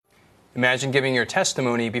Imagine giving your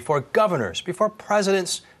testimony before governors, before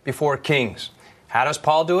presidents, before kings. How does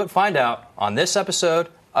Paul do it? Find out on this episode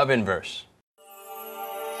of Inverse.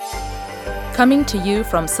 Coming to you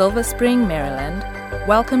from Silver Spring, Maryland,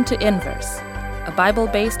 welcome to Inverse, a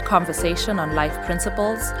Bible-based conversation on life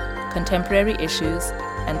principles, contemporary issues,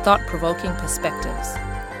 and thought-provoking perspectives.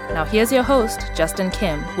 Now here's your host, Justin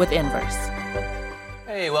Kim, with Inverse.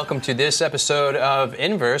 Hey, welcome to this episode of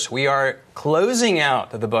Inverse. We are closing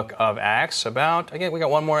out the book of Acts. We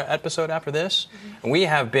got one more episode after this. And we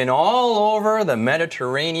have been all over the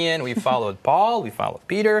Mediterranean. We followed Paul, we followed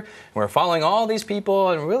Peter. We're following all these people,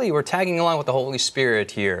 and really we're tagging along with the Holy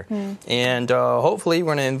Spirit here. And hopefully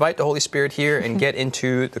we're going to invite the Holy Spirit here and get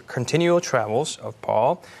into the continual travels of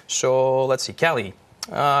Paul. So let's see, Kelly.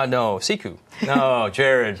 No, Siku. No,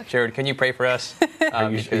 Jared. Jared, can you pray for us? I'll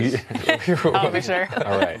be sure.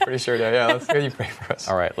 All right. Pretty sure. Yeah, can you pray for us?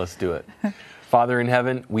 All right, let's do it. Father in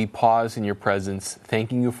heaven, we pause in your presence,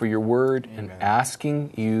 thanking you for your word and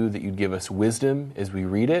asking you that you'd give us wisdom as we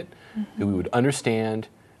read it, that we would understand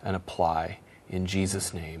and apply. In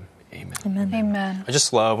Jesus' name, amen. Amen. I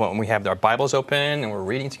just love when we have our Bibles open and we're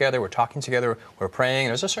reading together, we're talking together, we're praying.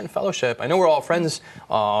 There's a certain fellowship. I know we're all friends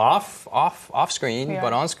off screen,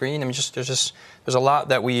 but on screen, there's a lot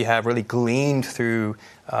that we have really gleaned through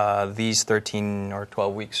these 13 or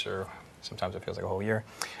 12 weeks, or sometimes it feels like a whole year.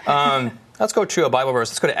 Let's go to a Bible verse.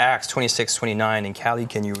 Let's go to Acts 26:29. And Callie,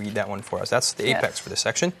 can you read that one for us? That's the apex for this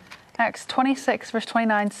section. Acts 26, verse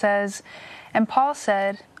 29 says, "And Paul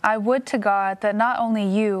said, I would to God that not only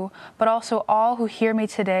you, but also all who hear me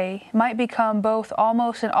today might become both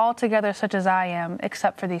almost and altogether such as I am,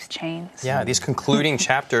 except for these chains." Yeah, these concluding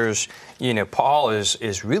chapters, Paul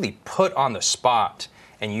is really put on the spot.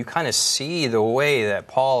 And you kind of see the way that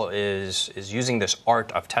Paul is using this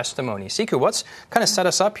art of testimony. Siku, what's kind of set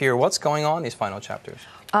us up here? What's going on in these final chapters?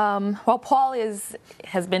 Well, Paul was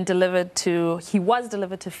delivered to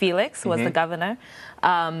Felix, who was the governor,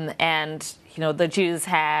 and the Jews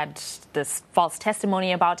had this false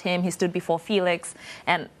testimony about him. He stood before Felix,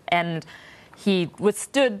 and he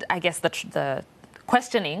withstood, I guess, the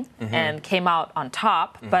questioning and came out on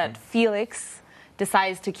top. But Felix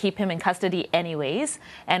decides to keep him in custody anyways,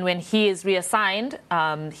 and when he is reassigned,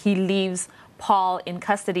 he leaves Paul in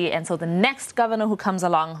custody, and so the next governor who comes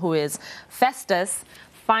along, who is Festus,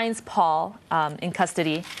 finds Paul in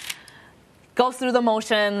custody, goes through the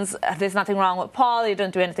motions. There's nothing wrong with Paul. He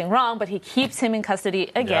didn't do anything wrong, but he keeps him in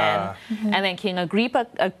custody again. And then King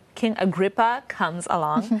Agrippa comes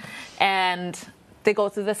along, and they go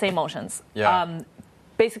through the same motions.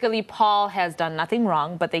 Basically, Paul has done nothing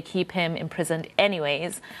wrong, but they keep him imprisoned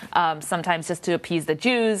anyways, sometimes just to appease the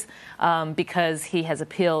Jews, because he has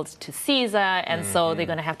appealed to Caesar, and so they're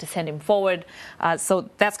going to have to send him forward. So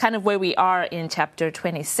that's kind of where we are in chapter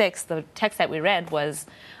 26. The text that we read was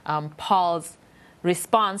Paul's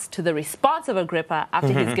response to the response of Agrippa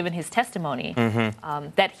after he's given his testimony,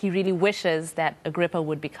 that he really wishes that Agrippa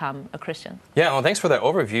would become a Christian. Yeah, well, thanks for that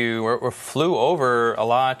overview. We flew over a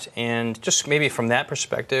lot, and just maybe from that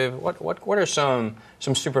perspective, what are some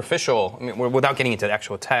superficial, without getting into the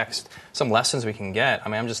actual text, some lessons we can get?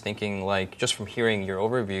 I'm just thinking, just from hearing your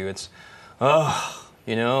overview, it's,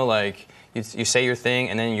 you say your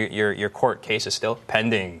thing, and then your court case is still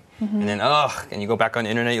pending. And then, and you go back on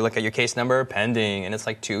the internet, you look at your case number, pending, and it's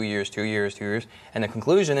like 2 years. And the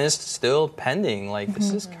conclusion is still pending.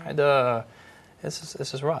 This is kind of, this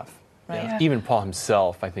is rough. Right. Yeah. Even Paul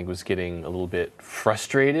himself, I think, was getting a little bit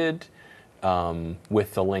frustrated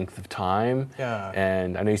with the length of time. Yeah.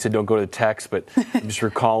 And I know you said don't go to the text, but I'm just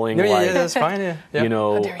recalling, that's fine. Yeah.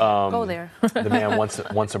 Go there. The man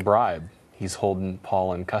wants a bribe. He's holding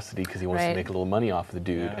Paul in custody because he wants to make a little money off of the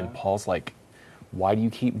dude. Yeah. And Paul's like, why do you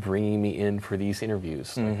keep bringing me in for these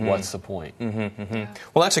interviews? What's the point? Well,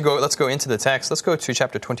 let's go into the text. Let's go to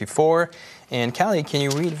chapter 24. And Callie, can you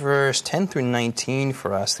read verse 10 through 19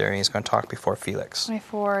 for us there? And he's going to talk before Felix.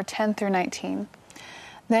 24, 10 through 19.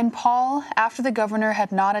 Then Paul, after the governor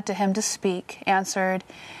had nodded to him to speak, answered,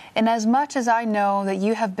 "Inasmuch as I know that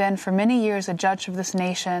you have been for many years a judge of this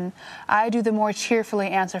nation, I do the more cheerfully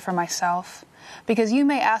answer for myself. Because you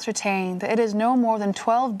may ascertain that it is no more than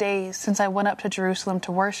 12 days since I went up to Jerusalem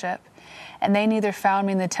to worship, and they neither found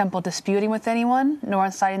me in the temple disputing with anyone, nor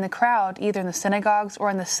inciting the crowd, either in the synagogues or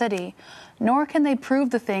in the city, nor can they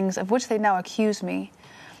prove the things of which they now accuse me.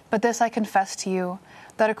 But this I confess to you,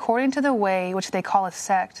 that according to the way which they call a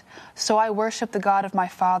sect, so I worship the God of my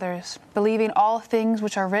fathers, believing all things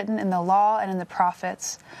which are written in the law and in the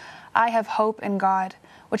prophets. I have hope in God,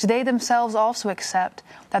 which they themselves also accept,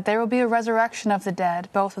 that there will be a resurrection of the dead,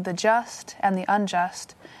 both of the just and the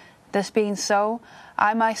unjust. This being so,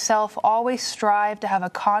 I myself always strive to have a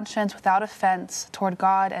conscience without offense toward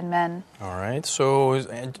God and men. All right. So,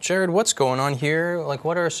 Jared, what's going on here? Like,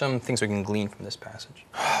 what are some things we can glean from this passage?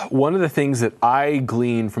 One of the things that I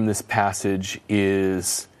glean from this passage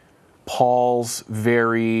is Paul's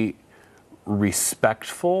very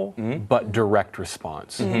respectful but direct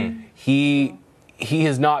response. He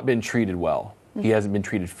has not been treated well. He hasn't been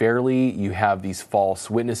treated fairly. You have these false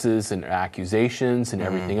witnesses and accusations and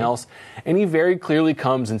everything else. And he very clearly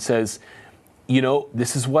comes and says, you know,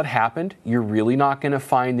 this is what happened. You're really not going to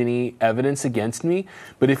find any evidence against me.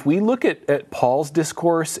 But if we look at Paul's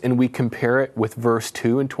discourse and we compare it with verse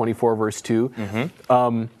 2 in 24 verse 2,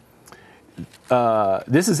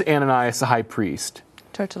 this is Ananias the high priest.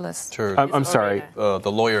 Tertullus. I'm sorry. The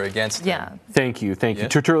lawyer against him. Yeah. Thank you. Yeah.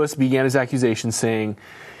 Tertullus began his accusation saying,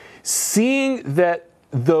 seeing that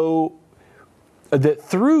through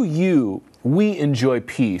you we enjoy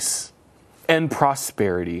peace and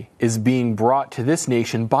prosperity is being brought to this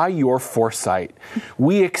nation by your foresight,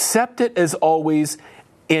 we accept it as always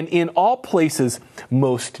and in all places,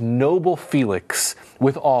 most noble Felix,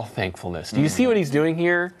 with all thankfulness. Do you see what he's doing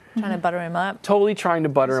here? Trying to butter him up. Totally trying to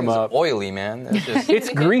butter him up. Oily, man. It's just... It's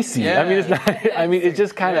greasy. Yeah. I mean, it's not. I mean, it's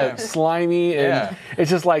just kind of slimy, and it's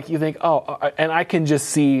just like you think, oh, and I can just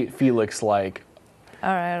see Felix like,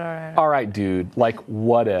 all right, dude, like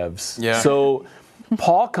whatevs. Yeah. So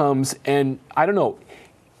Paul comes, and I don't know.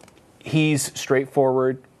 He's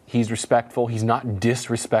straightforward. He's respectful. He's not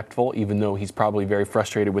disrespectful, even though he's probably very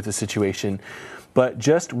frustrated with the situation. But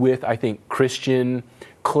just with, I think, Christian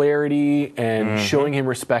clarity and showing him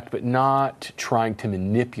respect, but not trying to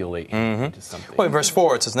manipulate him into something. Well, in verse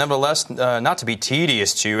 4, it says, nevertheless, not to be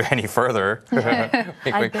tedious to you any further, but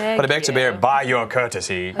I beg to bear by your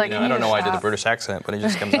courtesy. Like, I don't know why I did the British accent, but it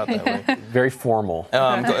just comes out that way. Very formal.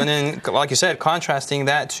 And then, like you said, contrasting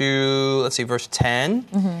that to, let's see, verse 10,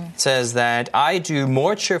 it says that I do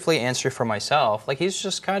more cheerfully answer for myself. Like, he's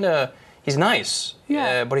just kind of... He's nice,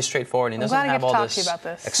 but he's straightforward. He doesn't have all this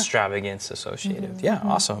extravagance associated. Yeah,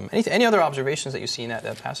 awesome. Any other observations that you see in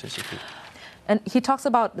that passage? And he talks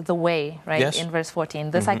about the way, right, Yes. in verse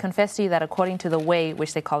 14. This I confess to you that according to the way,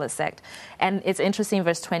 which they call a sect. And it's interesting,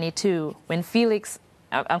 verse 22, when Felix,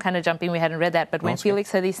 I'm kind of jumping, we hadn't read that, but when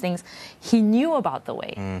Felix said these things, he knew about the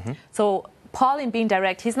way. So Paul, in being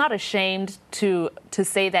direct, he's not ashamed to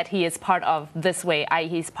say that he is part of this way, i.e.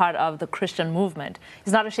 he's part of the Christian movement.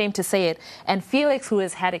 He's not ashamed to say it. And Felix, who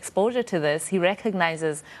has had exposure to this, he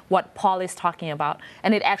recognizes what Paul is talking about.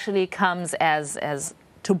 And it actually comes as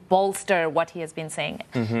to bolster what he has been saying.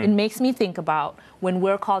 It makes me think about when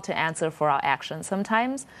we're called to answer for our actions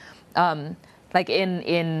sometimes, like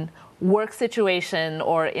in work situation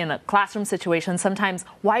or in a classroom situation, sometimes,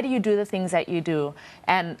 why do you do the things that you do?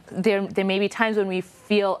 And there may be times when we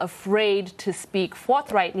feel afraid to speak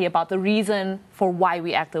forthrightly about the reason for why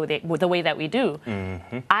we act the way that we do.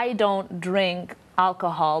 I don't drink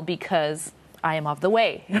alcohol because I am of the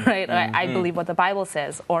way, right? I believe what the Bible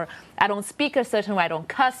says. Or I don't speak a certain way, I don't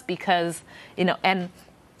cuss because, and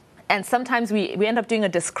sometimes we end up doing a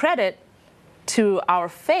discredit to our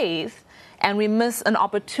faith, and we miss an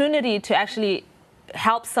opportunity to actually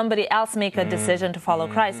help somebody else make a decision to follow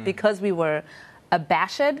Christ because we were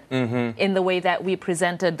abashed in the way that we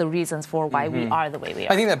presented the reasons for why we are the way we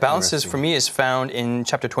are. I think that balance for me is found in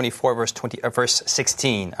chapter 24, verse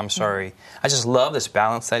 16. I'm sorry. I just love this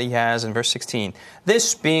balance that he has in verse 16.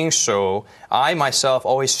 This being so, I myself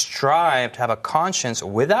always strive to have a conscience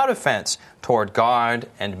without offense toward God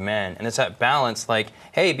and men. And it's that balance like,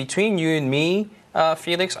 hey, between you and me,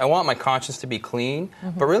 Felix, I want my conscience to be clean,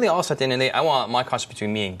 but really also at the end of the day, I want my conscience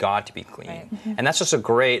between me and God to be clean. Right. And that's just a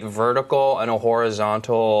great vertical and a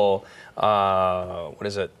horizontal,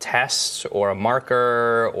 test or a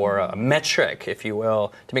marker or a metric, if you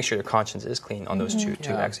will, to make sure your conscience is clean on those two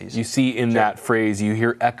axes. You see in that phrase, you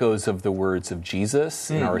hear echoes of the words of Jesus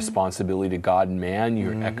and our responsibility to God and man.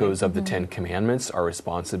 You hear echoes of the Ten Commandments, our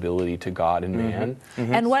responsibility to God and man.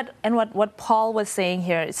 And what Paul was saying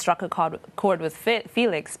here, it struck a chord with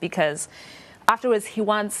Felix, because afterwards he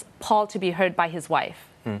wants Paul to be heard by his wife.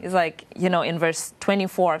 It's like, in verse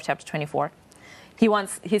 24 of chapter 24. He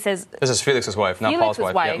says... This is Felix's wife, not Paul's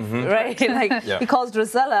wife. Right? He calls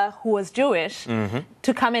Drusilla, who was Jewish,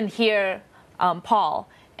 to come and hear Paul.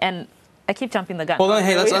 And I keep jumping the gun. Well, then,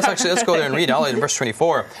 hey, let's go there and read. I'll in verse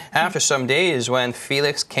 24. After some days, when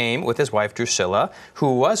Felix came with his wife Drusilla,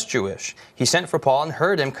 who was Jewish, he sent for Paul and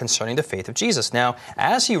heard him concerning the faith of Jesus. Now,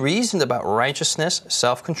 as he reasoned about righteousness,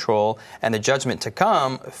 self-control, and the judgment to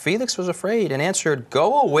come, Felix was afraid and answered,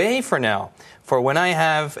 "Go away for now, For when I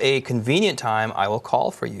have a convenient time, I will call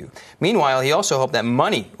for you. Meanwhile, he also hoped that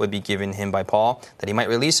money would be given him by Paul, that he might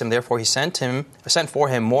release him. Therefore, he sent for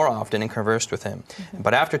him more often and conversed with him.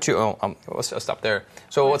 But after let's stop there.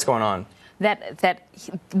 So what's going on?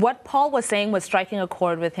 What Paul was saying was striking a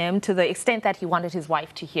chord with him to the extent that he wanted his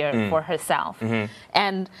wife to hear for herself.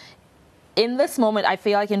 And in this moment, I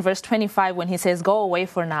feel like in verse 25, when he says, go away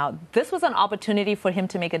for now, this was an opportunity for him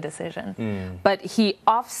to make a decision. But he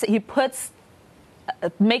puts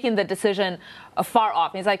making the decision far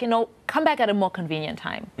off. He's like, come back at a more convenient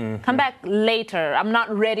time. Come back later. I'm not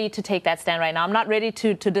ready to take that stand right now. I'm not ready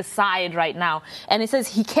to decide right now. And he says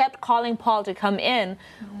he kept calling Paul to come in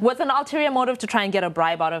with an ulterior motive to try and get a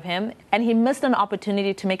bribe out of him. And he missed an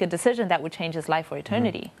opportunity to make a decision that would change his life for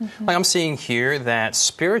eternity. Like I'm seeing here that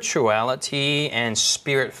spirituality and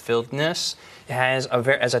spirit-filledness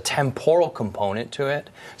has a temporal component to it.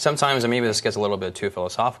 Sometimes, and maybe this gets a little bit too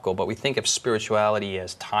philosophical, but we think of spirituality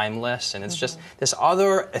as timeless, and it's just this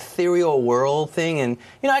other ethereal world thing, and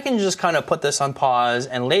I can just kind of put this on pause,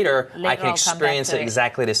 and later I can experience it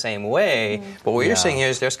exactly the same way. But what you're saying here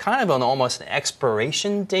is there's kind of almost an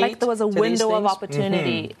expiration date. Like there was a window of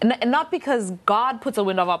opportunity, and not because God puts a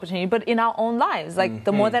window of opportunity, but in our own lives. Like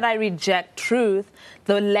the more that I reject truth,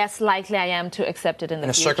 the less likely I am to accept it in the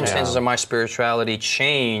future. The circumstances of my spirituality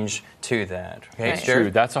change to that. Okay, it's true.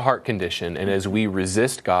 That's a heart condition. And as we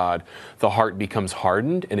resist God, the heart becomes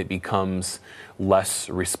hardened and it becomes less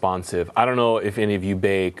responsive. I don't know if any of you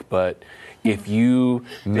bake, but if you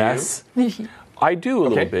mess... I do a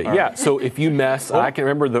little bit, yeah. So if you mess, I can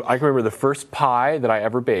remember the first pie that I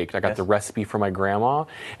ever baked. I got the recipe from my grandma,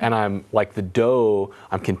 and I'm like the dough.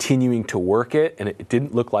 I'm continuing to work it, and it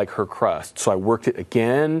didn't look like her crust. So I worked it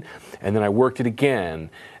again, and then I worked it again,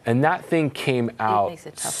 and that thing came out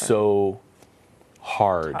so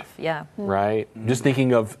hard. Right? Just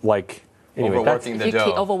thinking of like. Anyway, overworking the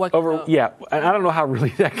dough. Yeah, and I don't know how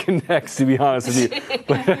really that connects, to be honest with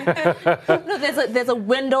you. No, there's a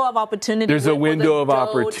window of opportunity. There's a window of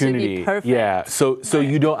opportunity. Yeah. So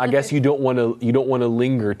you don't. I guess you don't want to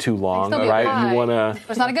linger too long, right? You want to.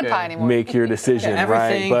 It's not a good pie anymore. Make your decision,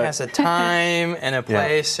 everything right? has a time and a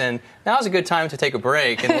place, and now's a good time to take a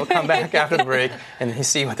break, and we'll come back after the break and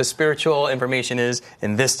see what the spiritual information is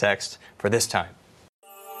in this text for this time.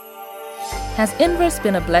 Has Inverse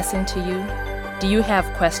been a blessing to you? Do you have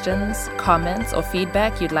questions, comments, or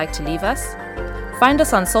feedback you'd like to leave us? Find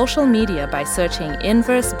us on social media by searching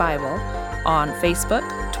Inverse Bible on Facebook,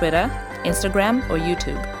 Twitter, Instagram, or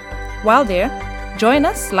YouTube. While there, join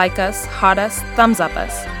us, like us, heart us, thumbs up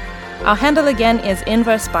us. Our handle again is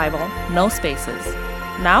Inverse Bible, no spaces.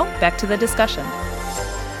 Now, back to the discussion.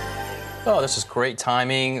 Oh, this is great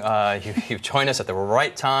timing. You've joined us at the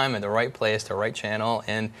right time, at the right place, the right channel,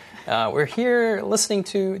 and we're here listening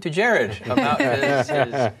to Jared about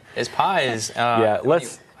his pies.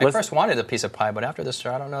 I first wanted a piece of pie, but after this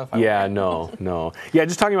show, I don't know if I no. Yeah,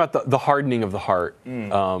 just talking about the hardening of the heart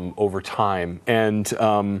over time. And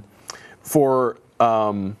for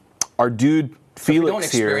our dude Felix here... If we don't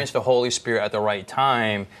experience the Holy Spirit at the right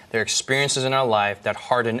time, there are experiences in our life that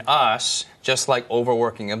harden us, just like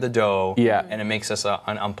overworking of the dough, and it makes us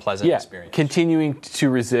an unpleasant experience. Continuing to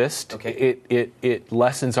resist, it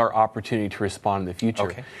lessens our opportunity to respond in the future.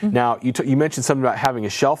 Okay. Now, you mentioned something about having a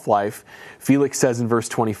shelf life. Felix says in verse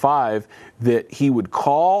 25 that he would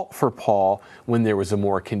call for Paul when there was a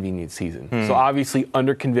more convenient season. So obviously,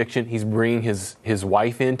 under conviction, he's bringing his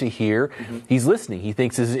wife in to hear. He's listening. He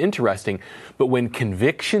thinks this is interesting. But when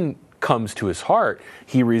conviction comes to his heart,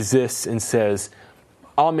 he resists and says,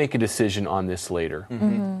 I'll make a decision on this later.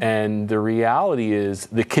 And the reality is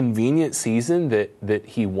the convenient season that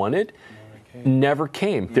he wanted never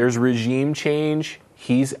came. There's regime change.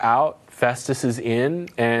 He's out. Festus is in.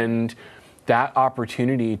 And that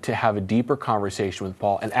opportunity to have a deeper conversation with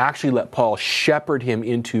Paul and actually let Paul shepherd him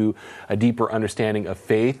into a deeper understanding of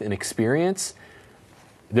faith and experience,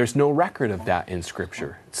 there's no record of that in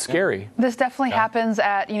Scripture. It's scary. This definitely happens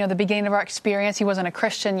at the beginning of our experience. He wasn't a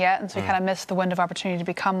Christian yet, and so he kind of missed the window of opportunity to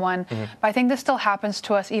become one. But I think this still happens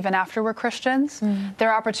to us even after we're Christians. There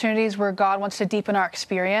are opportunities where God wants to deepen our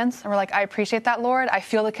experience, and we're like, I appreciate that, Lord. I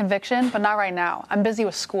feel the conviction, but not right now. I'm busy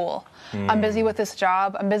with school. I'm busy with this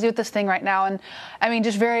job. I'm busy with this thing right now. And I mean,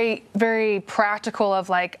 just very, very practical of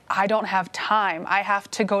like, I don't have time. I have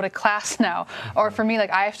to go to class now. Or for me,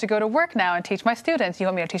 like, I have to go to work now and teach my students. You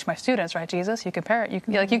want me to teach my students, right, Jesus? You compare it.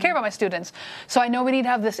 You care about my students. So I know we need to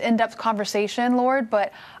have this in-depth conversation, Lord,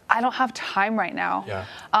 but I don't have time right now. Yeah.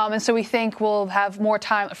 And so we think we'll have more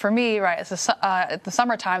time. For me, right, it's at the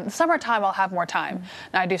summertime. The summertime, I'll have more time.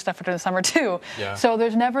 And I do stuff during the summer too. Yeah. So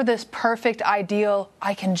there's never this perfect ideal,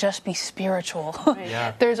 I can just be spiritual.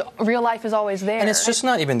 Yeah. There's real life is always there. And it's just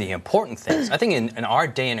not even the important things. I think in our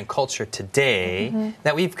day and in culture today,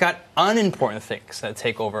 that we've got unimportant things that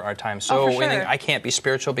take over our time. So for we think, sure. I can't be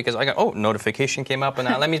spiritual because I got, notification came up and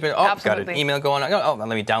let me, got an Absolutely. email going on. Let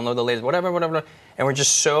me download the latest, whatever. And we're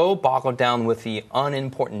just so boggled down with the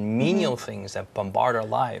unimportant, menial things that bombard our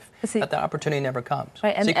life that the opportunity never comes.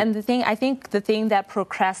 Right, So you and I think the thing that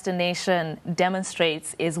procrastination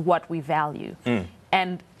demonstrates is what we value.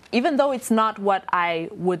 And even though it's not what I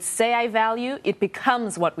would say I value, it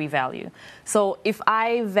becomes what we value. So if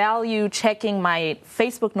I value checking my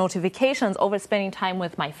Facebook notifications over spending time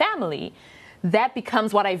with my family, that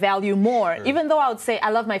becomes what I value more. Sure. Even though I would say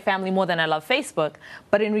I love my family more than I love Facebook,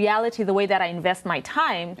 but in reality, the way that I invest my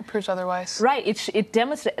time, It proves otherwise. right, it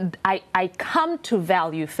demonstrates, I come to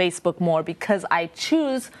value Facebook more because I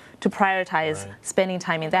choose to prioritize spending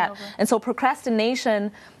time in that. And so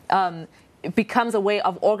procrastination it becomes a way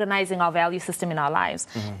of organizing our value system in our lives.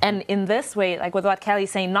 And in this way, like with what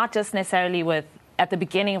Kelly's saying, not just necessarily at the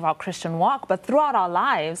beginning of our Christian walk, but throughout our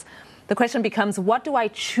lives, the question becomes, what do I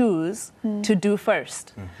choose to do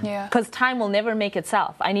first? Yeah. Because time will never make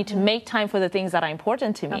itself. I need to make time for the things that are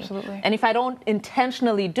important to me. Absolutely. And if I don't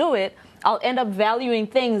intentionally do it, I'll end up valuing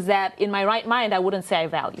things that in my right mind I wouldn't say I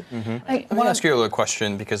value. Let me ask you a little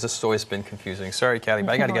question because this has always been confusing. Sorry, Callie,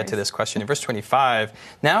 but I got to get to this question. In verse 25,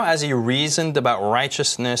 now as he reasoned about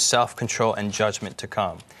righteousness, self-control, and judgment to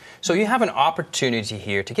come. So you have an opportunity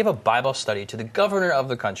here to give a Bible study to the governor of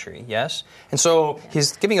the country, yes? And so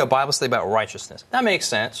he's giving a Bible study about righteousness. That makes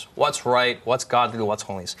sense. What's right, what's godly, what's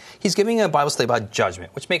holiness. He's giving a Bible study about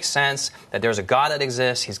judgment, which makes sense that there's a God that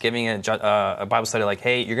exists. He's giving a Bible study like,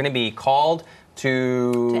 hey, you're going to be called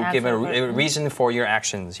to give a reason for your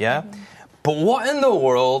actions, yeah? But what in the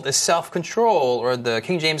world is self-control, or the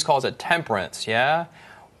King James calls it temperance, yeah?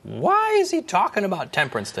 Why is he talking about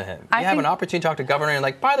temperance to him? You have an opportunity to talk to governor and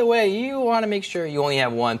like, by the way, you want to make sure you only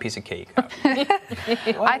have one piece of cake.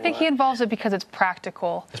 I think he involves it because it's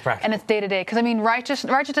practical. It's practical. And it's day to day. Because I mean,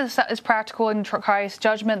 righteousness is practical in Christ.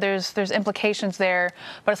 Judgment, there's implications there.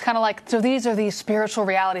 But it's kind of like, so these are these spiritual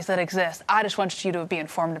realities that exist. I just want you to be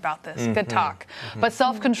informed about this. Good talk. But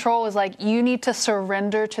self-control is like, you need to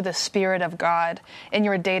surrender to the Spirit of God in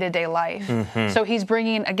your day-to-day life. So he's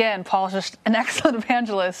bringing, again, Paul's just an excellent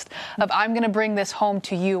evangelist of, I'm going to bring this home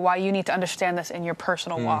to you, why you need to understand this in your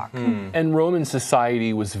personal walk. And Roman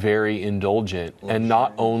society was very indulgent, and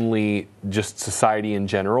not only just society in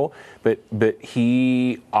general, but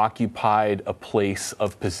he occupied a place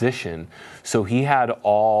of position. So he had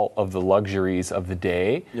all of the luxuries of the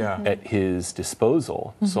day at his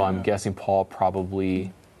disposal. So I'm guessing Paul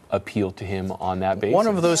probably appealed to him on that basis. One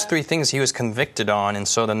of those three things he was convicted on, and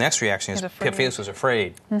so the next reaction is Felix was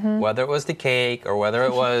afraid. Whether it was the cake or whether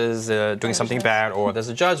it was doing something bad or there's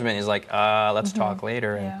a judgment, he's like, let's talk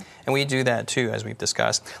later. And we do that too, as we've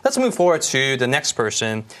discussed. Let's move forward to the next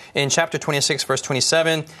person. In chapter 26, verse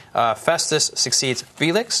 27, Festus succeeds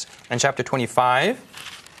Felix. In chapter 25,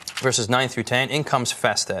 verses 9 through 10, in comes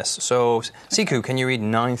Festus. So, Siku, can you read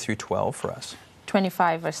 9 through 12 for us?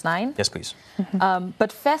 25, verse 9. Yes, please.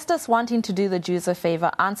 But Festus, wanting to do the Jews a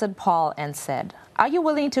favor, answered Paul and said, are you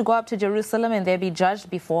willing to go up to Jerusalem and there be judged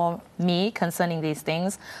before me concerning these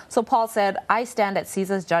things? So Paul said, I stand at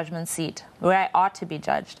Caesar's judgment seat, where I ought to be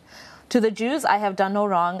judged. To the Jews I have done no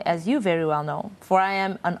wrong, as you very well know. For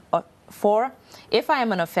if I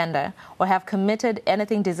am an offender or have committed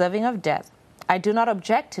anything deserving of death, I do not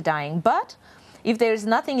object to dying. But if there is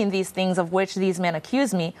nothing in these things of which these men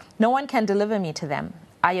accuse me, no one can deliver me to them.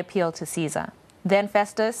 I appeal to Caesar. Then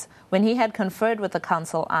Festus, when he had conferred with the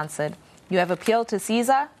council, answered, you have appealed to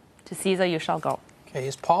Caesar you shall go. Okay,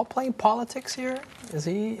 is Paul playing politics here? Is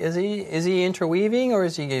he interweaving, or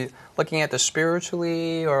is he looking at this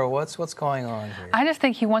spiritually, or what's going on here? I just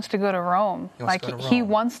think he wants to go to Rome. He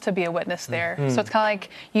wants to be a witness there. So it's kind of like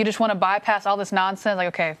you just want to bypass all this nonsense.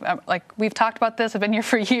 Like, okay, like we've talked about this. I've been here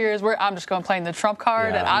for years. I'm just going playing the trump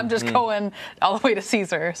card, and I'm just going all the way to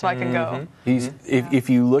Caesar so I can go. If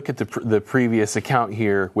you look at the previous account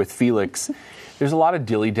here with Felix, there's a lot of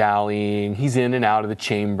dilly-dallying. He's in and out of the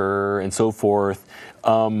chamber and so forth.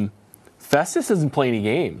 Festus doesn't play any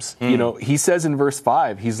games. You know, he says in verse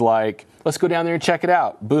 5, he's like, let's go down there and check it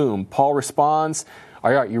out. Boom. Paul responds,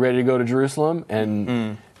 all right, you ready to go to Jerusalem?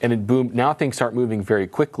 And it boom. Now things start moving very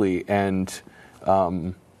quickly. And I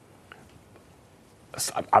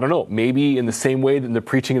don't know, maybe in the same way that the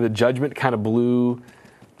preaching of the judgment kind of blew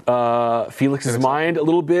Felix's mind a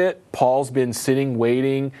little bit. Paul's been sitting,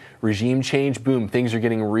 waiting, regime change, boom, things are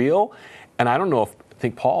getting real. And I don't know if I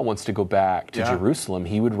think Paul wants to go back to Jerusalem.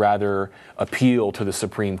 He would rather appeal to the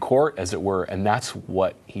Supreme Court, as it were, and that's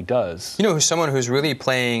what he does. You know, someone who's really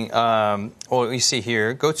playing, we see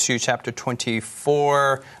here, go to chapter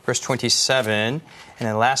 24, verse 27, and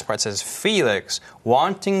the last part says, Felix,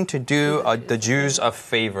 wanting to do the Jews a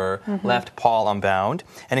favor, left Paul unbound.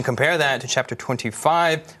 And then compare that to chapter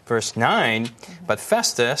 25, verse 9, but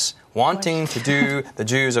Festus, wanting to do the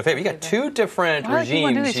Jews a favor. You got two different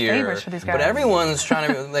regimes here, but everyone's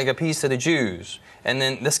trying to appease to the Jews. And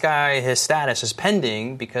then this guy, his status is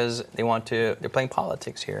pending because they're playing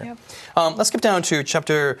politics here. Yep. Let's skip down to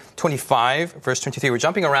chapter 25, verse 23. We're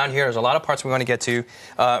jumping around here. There's a lot of parts we want to get to.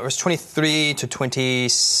 Verse 23 to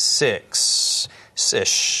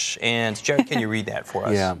 26-ish. And Jared, can you read that for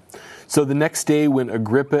us? Yeah. So the next day when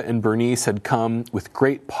Agrippa and Bernice had come with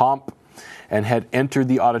great pomp and had entered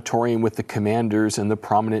the auditorium with the commanders and the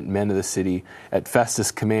prominent men of the city, at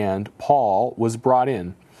Festus' command, Paul was brought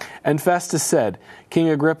in. And Festus said, King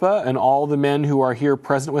Agrippa and all the men who are here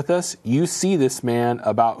present with us, you see this man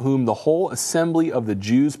about whom the whole assembly of the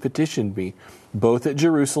Jews petitioned me, both at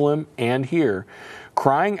Jerusalem and here,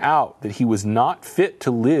 crying out that he was not fit to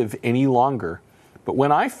live any longer. But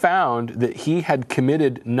when I found that he had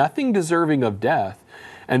committed nothing deserving of death,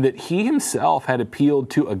 and that he himself had appealed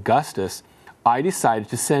to Augustus, I decided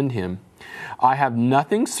to send him. I have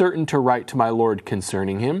nothing certain to write to my Lord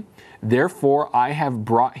concerning him. Therefore, I have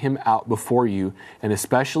brought him out before you, and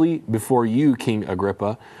especially before you, King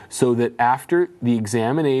Agrippa, so that after the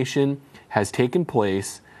examination has taken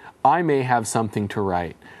place, I may have something to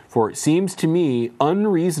write. For it seems to me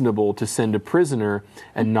unreasonable to send a prisoner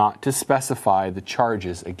and not to specify the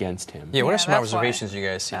charges against him. Yeah, what are some observations you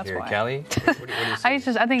guys see here? Callie? What do you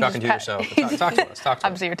see? I think talking to yourself. Talk to us.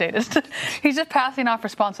 I'm so irritated. He's just passing off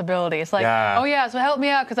responsibility. It's like, so help me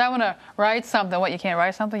out because I want to write something. What, you can't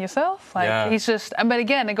write something yourself? He's just, but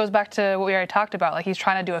again, it goes back to what we already talked about. Like, he's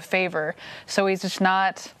trying to do a favor. So he's just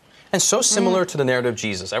not... And so similar to the narrative of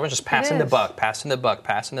Jesus. Everyone's just passing the buck. I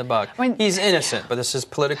mean, he's innocent, but this is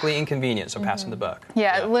politically inconvenient, so passing the buck.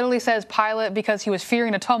 Yeah, it literally says Pilate, because he was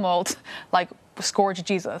fearing a tumult, scourged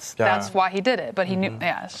Jesus. Yeah. That's why he did it. But he knew,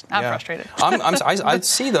 I'm frustrated. I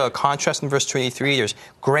see the contrast in verse 23. There's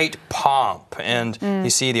great pomp, and you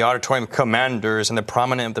see the auditorium commanders and the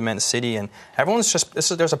prominent of the men of the city, and everyone's just,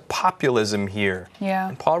 there's a populism here. Yeah.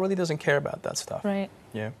 And Paul really doesn't care about that stuff. Right.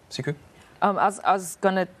 Yeah. Siku? I was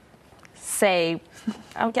going to say,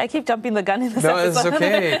 I keep jumping the gun in this episode. No, it's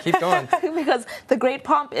okay. Keep going. Because the great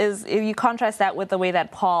pomp is, if you contrast that with the way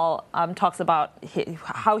that Paul talks about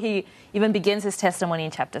how he even begins his testimony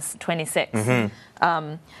in chapter 26.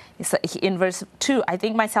 In verse 2, I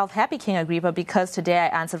think myself happy, King Agrippa, because today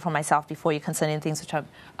I answered for myself before you concerning things which I'm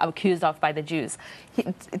accused of by the Jews.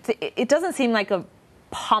 It doesn't seem like a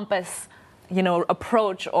pompous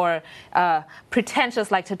approach or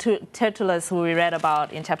pretentious like Tertullus, who we read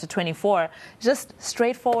about in chapter 24. Just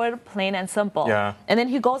straightforward, plain and simple. Yeah. And then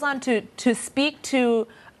he goes on to speak to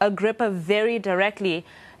Agrippa very directly,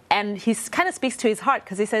 and he kind of speaks to his heart,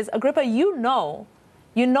 because he says, Agrippa, you know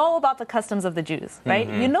about the customs of the Jews, right?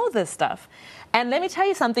 You know this stuff. And let me tell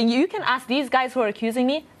you something. You can ask these guys who are accusing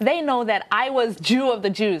me. They know that I was Jew of the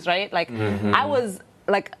Jews, right? I was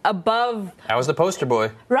above. I was the poster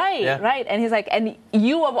boy. Right, yeah. Right. And he's like, and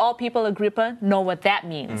you of all people, Agrippa, know what that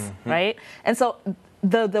means, right? And so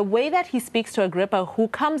the way that he speaks to Agrippa, who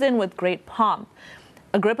comes in with great pomp,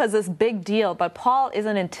 Agrippa's this big deal, but Paul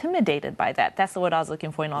isn't intimidated by that. That's the word I was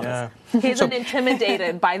looking for in all this. He isn't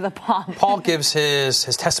intimidated by the pomp. Paul gives his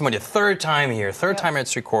testimony a third time here, time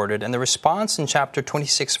it's recorded, and the response in chapter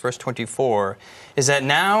 26, verse 24, is that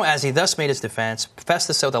now, as he thus made his defense,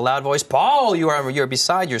 Festus said with a loud voice, Paul, you are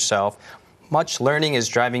beside yourself. Much learning is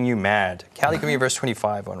driving you mad. Callie, give me verse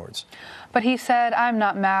 25 onwards. But he said, I am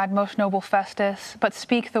not mad, most noble Festus, but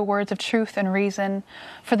speak the words of truth and reason.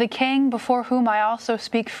 For the king, before whom I also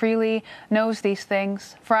speak freely, knows these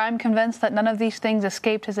things. For I am convinced that none of these things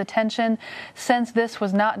escaped his attention, since this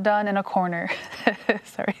was not done in a corner.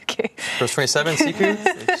 Sorry. Okay. Verse 27,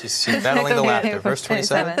 Siku? She's battling the laughter. Verse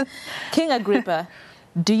 27. King Agrippa,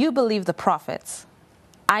 do you believe the prophets?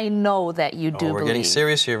 I know that you do believe. We're getting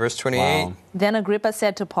serious here. Verse 28. Wow. Then Agrippa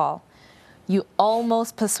said to Paul, you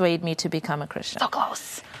almost persuade me to become a Christian. So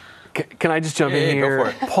close. Can I just jump in here? Go for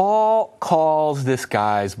it. Paul calls this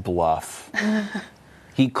guy's bluff.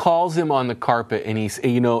 He calls him on the carpet, and he's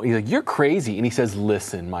like, you're crazy. And he says,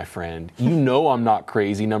 listen, my friend, you know I'm not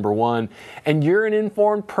crazy, number one. And you're an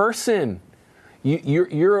informed person.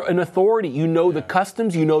 You're an authority. You know the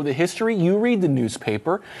customs. You know the history. You read the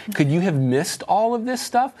newspaper. Could you have missed all of this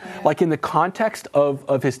stuff? Like in the context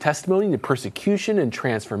of his testimony, the persecution and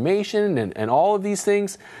transformation and all of these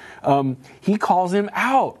things, he calls him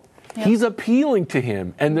out. Yep. He's appealing to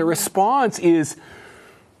him. And the response is,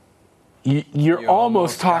 You're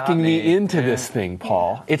almost talking me into this thing,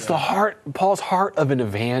 Paul. It's Paul's heart of an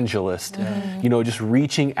evangelist, just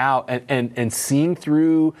reaching out and seeing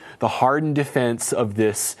through the hardened defense of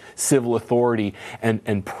this civil authority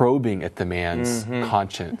and probing at the man's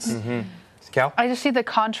conscience. Cal? I just see the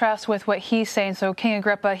contrast with what he's saying. So King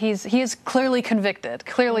Agrippa, he is clearly convicted,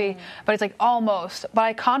 but he's like almost. But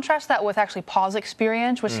I contrast that with actually Paul's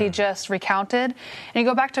experience, which he just recounted. And you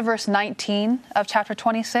go back to verse 19 of chapter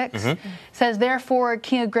 26. It says, therefore,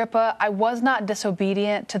 King Agrippa, I was not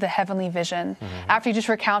disobedient to the heavenly vision. After he just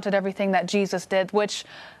recounted everything that Jesus did, which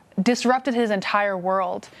disrupted his entire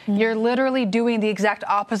world. You're literally doing the exact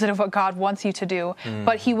opposite of what God wants you to do,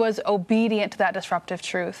 but he was obedient to that disruptive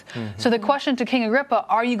truth. So the question to King Agrippa,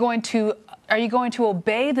 are you going to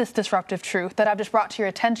obey this disruptive truth that I've just brought to your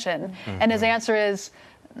attention? And his answer is,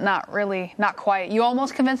 not really, not quite. You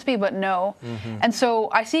almost convinced me, but no. And so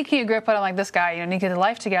I see King Agrippa, and I'm like, this guy, need to get his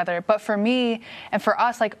life together. But for me and for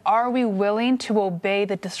us, like, are we willing to obey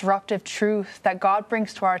the disruptive truth that God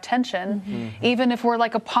brings to our attention? Even if we're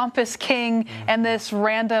like a pompous king and this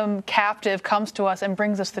random captive comes to us and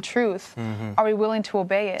brings us the truth, are we willing to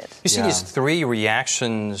obey it? You see these three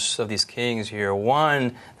reactions of these kings here.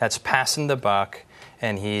 One that's passing the buck,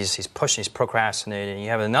 and he's pushing, he's procrastinating. You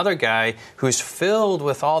have another guy who's filled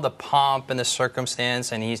with all the pomp and the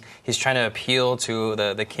circumstance, and he's trying to appeal to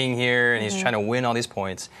the king here, and he's trying to win all these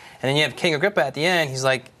points. And then you have King Agrippa at the end. He's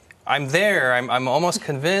like, I'm there. I'm almost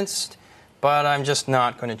convinced, but I'm just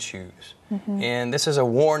not going to choose. And this is a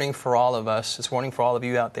warning for all of us. It's a warning for all of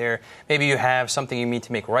you out there. Maybe you have something you need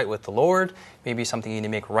to make right with the Lord. Maybe something you need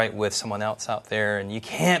to make right with someone else out there. And you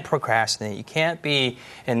can't procrastinate. You can't be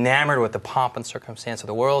enamored with the pomp and circumstance of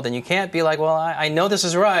the world. And you can't be like, well, I know this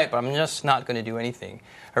is right, but I'm just not going to do anything.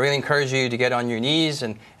 I really encourage you to get on your knees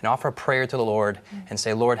and offer a prayer to the Lord and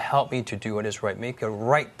say, Lord, help me to do what is right. Make a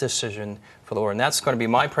right decision for the Lord. And that's going to be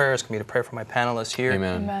my prayer. It's going to be the prayer for my panelists here.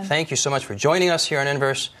 Amen. Thank you so much for joining us here on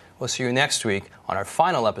Inverse. We'll see you next week on our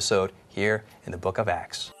final episode here in the Book of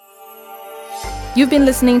Acts. You've been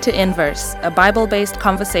listening to Inverse, a Bible-based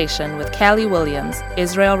conversation with Callie Williams,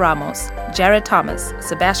 Israel Ramos, Jared Thomas,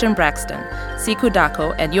 Sebastian Braxton, Siku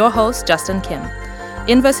Dako, and your host, Justin Kim.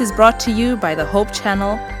 Inverse is brought to you by the Hope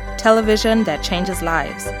Channel, television that changes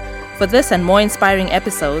lives. For this and more inspiring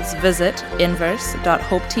episodes, visit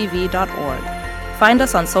inverse.hopetv.org. Find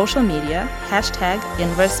us on social media,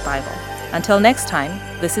 #InverseBible. Until next time,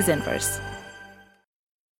 this is Inverse.